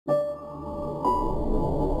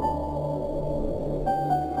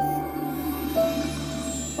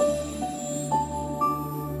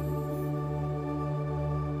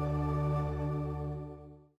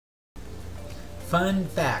Fun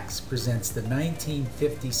Facts presents the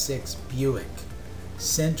 1956 Buick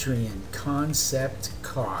Centurion concept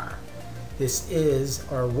car. This is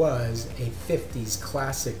or was a 50s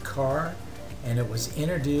classic car, and it was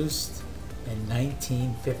introduced in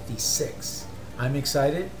 1956. I'm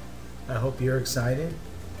excited. I hope you're excited.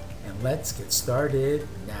 And let's get started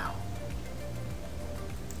now.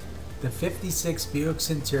 The 56 Buick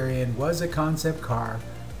Centurion was a concept car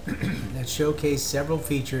that showcased several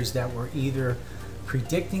features that were either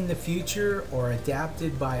predicting the future or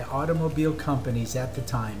adapted by automobile companies at the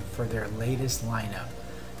time for their latest lineup.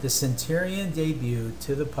 The Centurion debuted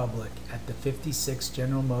to the public at the 56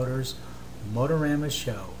 General Motors Motorama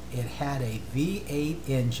show. It had a V8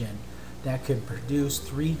 engine that could produce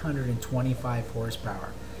 325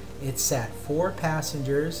 horsepower. It sat 4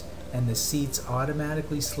 passengers, and the seats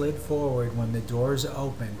automatically slid forward when the doors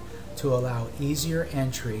opened to allow easier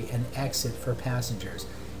entry and exit for passengers.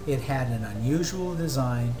 It had an unusual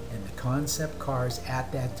design, and the concept cars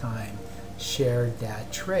at that time shared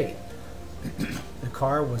that trait. The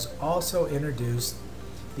car was also introduced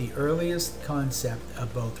the earliest concept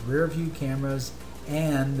of both rear view cameras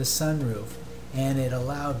and the sunroof, and it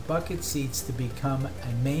allowed bucket seats to become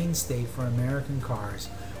a mainstay for American cars,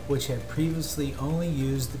 which had previously only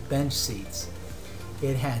used bench seats.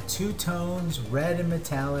 It had 2 tones, red and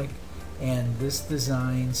metallic, and this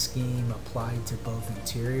design scheme applied to both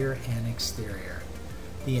interior and exterior.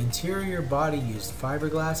 The interior body used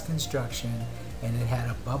fiberglass construction, and it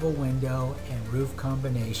had a bubble window and roof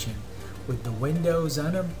combination, with the windows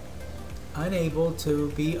unable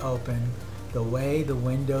to be opened the way the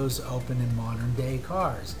windows open in modern day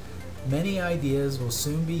cars. Many ideas will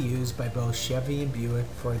soon be used by both Chevy and Buick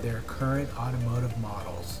for their current automotive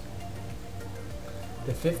models.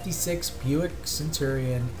 The 56 Buick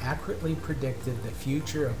Centurion accurately predicted the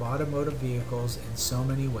future of automotive vehicles in so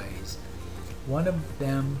many ways. One of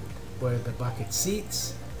them were the bucket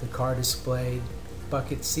seats. The car displayed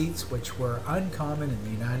bucket seats, which were uncommon in the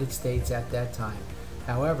United States at that time.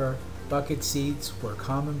 However, bucket seats were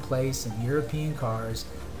commonplace in European cars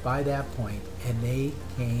by that point, and they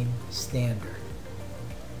came standard.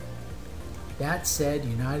 That said,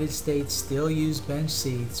 United States still used bench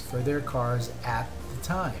seats for their cars at the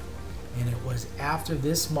time, and it was after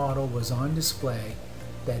this model was on display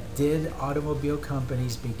that did automobile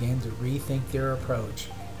companies begin to rethink their approach,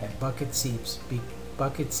 and bucket seats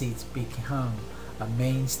become a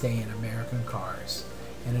mainstay in American cars.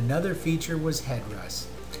 And another feature was headrests,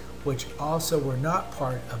 which also were not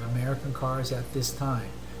part of American cars at this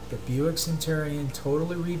time. The Buick Centurion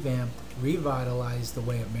totally revitalized the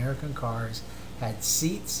way American cars had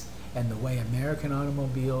seats and the way American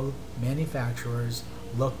automobile manufacturers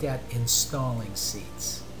looked at installing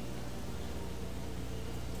seats.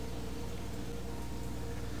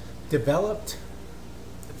 Developed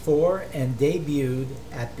for and debuted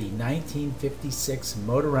at the 1956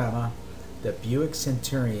 Motorama, the Buick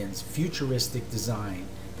Centurion's futuristic design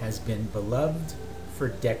has been beloved for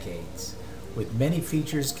decades. With many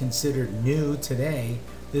features considered new today,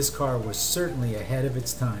 this car was certainly ahead of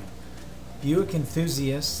its time. Buick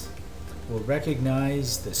enthusiasts will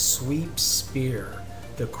recognize the sweep spear,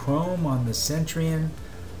 the chrome on the Centurion,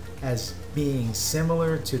 as being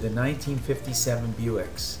similar to the 1957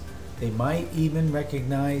 Buicks. They might even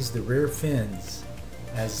recognize the rear fins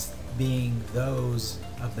as being those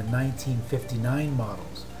of the 1959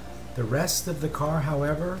 models. The rest of the car,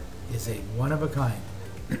 however, is a one-of-a-kind.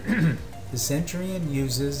 The Centurion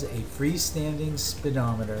uses a freestanding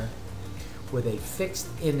speedometer with a fixed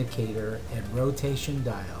indicator and rotation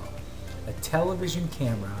dial. A television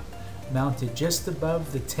camera mounted just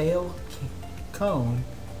above the tail cone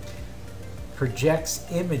projects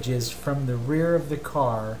images from the rear of the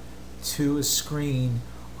car to a screen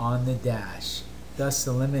on the dash, thus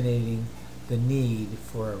eliminating the need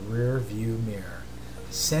for a rear view mirror.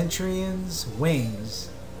 Centurion's wings,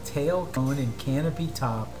 tail cone, and canopy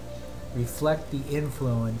top reflect the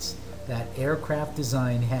influence that aircraft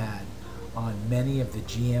design had on many of the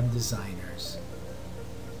GM designers.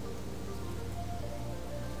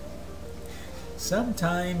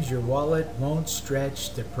 Sometimes your wallet won't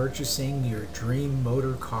stretch to purchasing your dream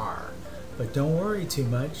motor car, but don't worry too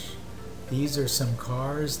much. These are some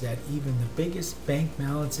cars that even the biggest bank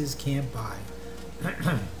balances can't buy.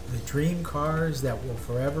 The dream cars that will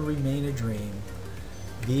forever remain a dream.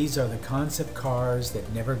 These are the concept cars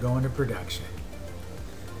that never go into production.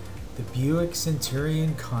 The Buick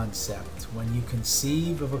Centurion concept. When you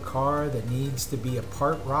conceive of a car that needs to be a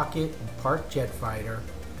part rocket and part jet fighter,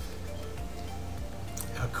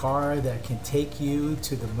 a car that can take you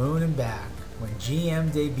to the moon and back, when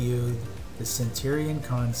GM debuted the Centurion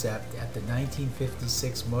concept at the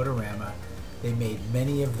 1956 Motorama, they made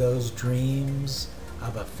many of those dreams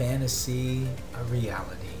of a fantasy a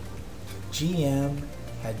reality. GM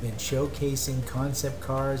had been showcasing concept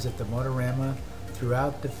cars at the Motorama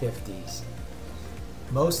throughout the 50s.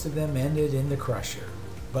 Most of them ended in the crusher,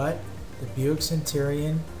 but the Buick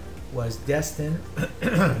Centurion was destined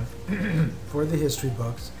for the history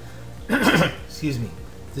books. Excuse me.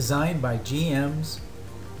 Designed by GM's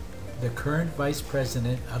the current Vice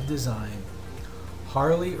President of Design,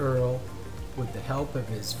 Harley Earl, with the help of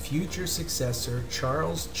his future successor,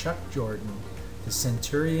 Charles Chuck Jordan, the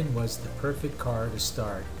Centurion was the perfect car to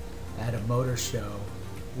start at a motor show,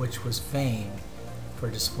 which was famed for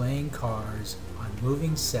displaying cars on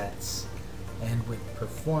moving sets and with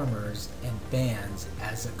performers and bands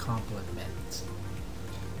as accompaniment.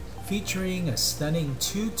 Featuring a stunning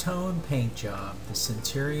two-tone paint job, the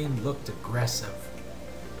Centurion looked aggressive,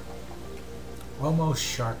 almost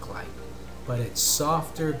shark-like, but its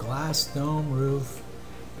softer glass dome roof,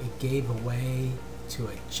 it gave away to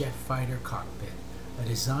a jet fighter cockpit, a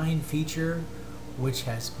design feature which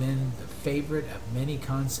has been the favorite of many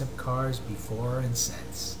concept cars before and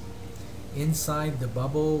since. Inside the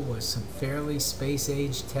bubble was some fairly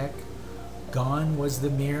space-age tech. Gone was the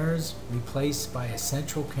mirrors, replaced by a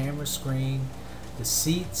central camera screen. The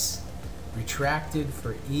seats retracted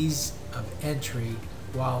for ease of entry,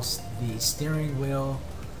 whilst the steering wheel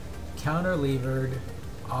counterlevered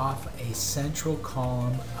off a central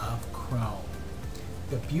column of chrome.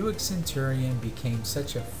 The Buick Centurion became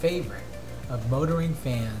such a favorite of motoring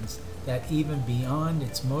fans that even beyond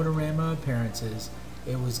its Motorama appearances,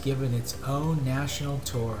 it was given its own national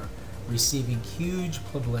tour, receiving huge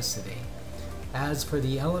publicity. As for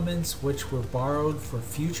the elements which were borrowed for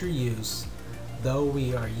future use, though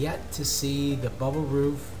we are yet to see the bubble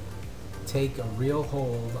roof take a real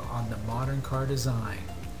hold on the modern car design,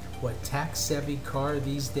 what tax-savvy car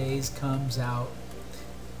these days comes out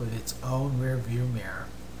with its own rear view mirror?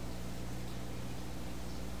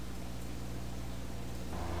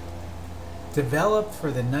 Developed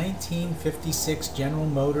for the 1956 General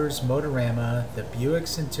Motors Motorama, the Buick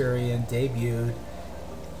Centurion debuted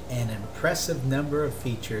an impressive number of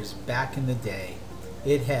features back in the day.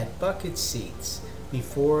 It had bucket seats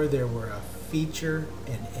before there were a feature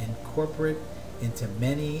and incorporate into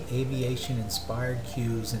many aviation-inspired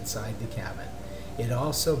cues inside the cabin. It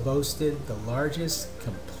also boasted the largest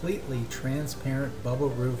completely transparent bubble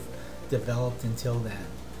roof developed until then.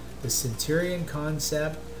 The Centurion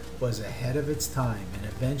concept was ahead of its time and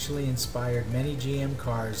eventually inspired many GM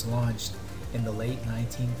cars launched in the late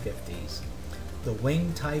 1950s. The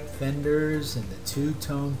wing-type fenders and the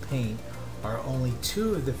two-tone paint are only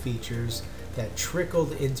two of the features that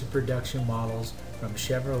trickled into production models from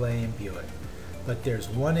Chevrolet and Buick. But there's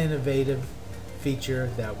one innovative feature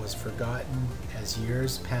that was forgotten as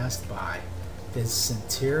years passed by. The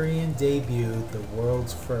Centurion debuted the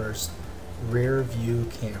world's first rear view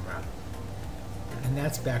camera, and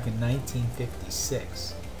that's back in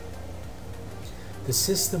 1956. The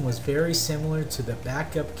system was very similar to the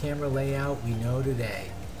backup camera layout we know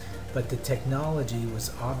today, but the technology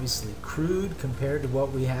was obviously crude compared to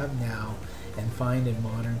what we have now and find in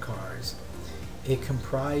modern cars. It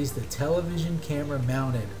comprised a television camera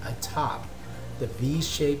mounted atop the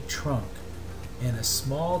V-shaped trunk and a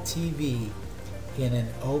small TV in an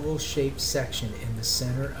oval-shaped section in the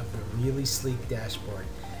center of the really sleek dashboard.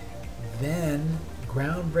 Then,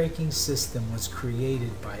 groundbreaking system was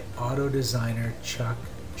created by auto designer Chuck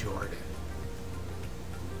Jordan.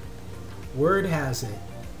 Word has it,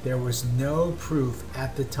 there was no proof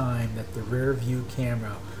at the time that the rear view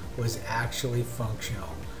camera was actually functional,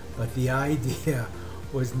 but the idea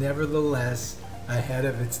was nevertheless ahead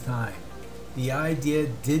of its time. The idea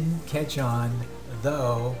didn't catch on,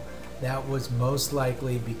 though that was most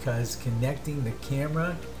likely because connecting the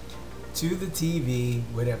camera to the TV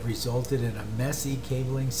would have resulted in a messy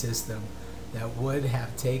cabling system that would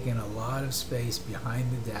have taken a lot of space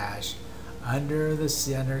behind the dash, under the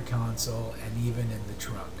center console, and even in the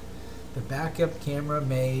trunk. The backup camera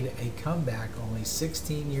made a comeback only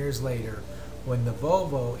 16 years later when the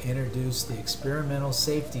Volvo introduced the experimental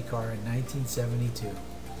safety car in 1972.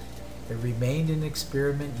 It remained an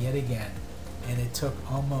experiment yet again, and it took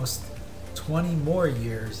almost 20 more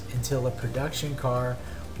years until a production car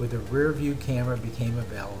with a rear view camera became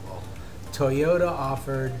available. Toyota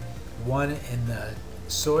offered one in the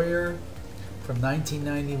Sawyer from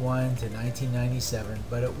 1991 to 1997,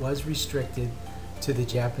 but it was restricted to the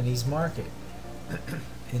Japanese market.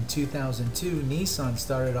 In 2002, Nissan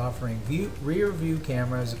started offering rear view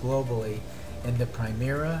cameras globally in the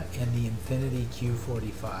Primera and the Infiniti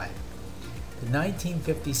Q45. The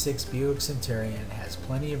 1956 Buick Centurion has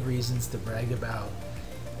plenty of reasons to brag about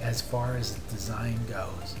as far as design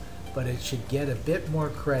goes, but it should get a bit more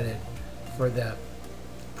credit for the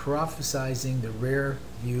prophesizing the rear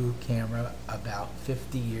view camera about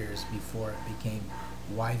 50 years before it became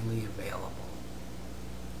widely available.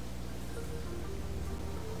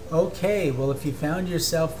 Okay, well, if you found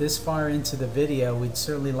yourself this far into the video, we'd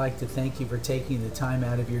certainly like to thank you for taking the time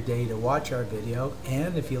out of your day to watch our video.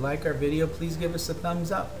 And if you like our video, please give us a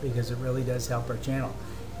thumbs up, because it really does help our channel.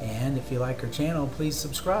 And if you like our channel, please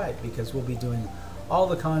subscribe, because we'll be doing all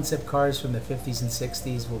the concept cars from the 50s and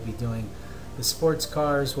 60s. We'll be doing the sports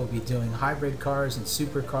cars, we'll be doing hybrid cars and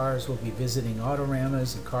supercars, we'll be visiting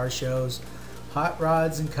autoramas and car shows, hot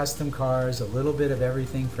rods and custom cars, a little bit of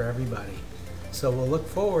everything for everybody. So we'll look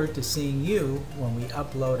forward to seeing you when we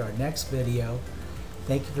upload our next video.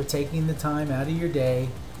 Thank you for taking the time out of your day,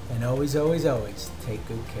 and always, always, always take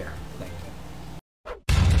good care. Thank you.